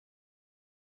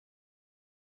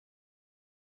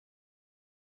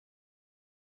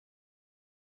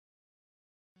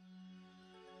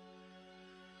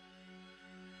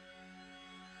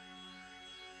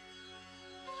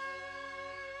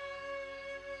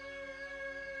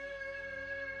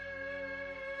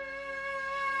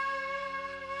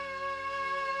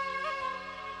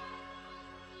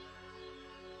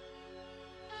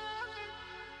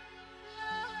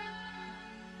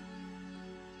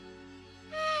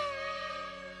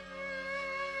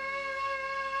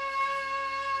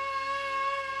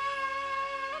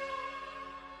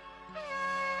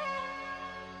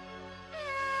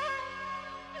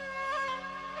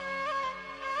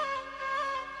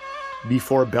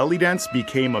Before belly dance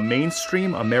became a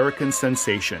mainstream American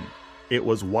sensation, it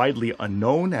was widely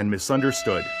unknown and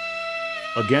misunderstood.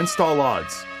 Against all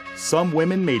odds, some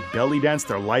women made belly dance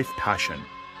their life passion,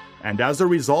 and as a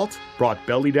result, brought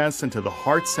belly dance into the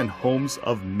hearts and homes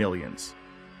of millions.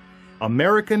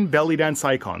 American Belly Dance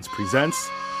Icons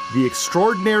presents the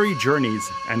extraordinary journeys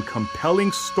and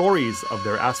compelling stories of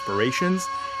their aspirations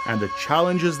and the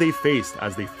challenges they faced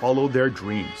as they followed their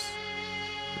dreams.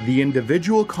 The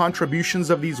individual contributions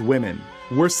of these women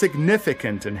were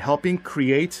significant in helping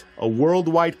create a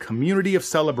worldwide community of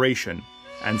celebration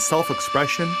and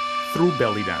self-expression through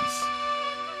belly dance.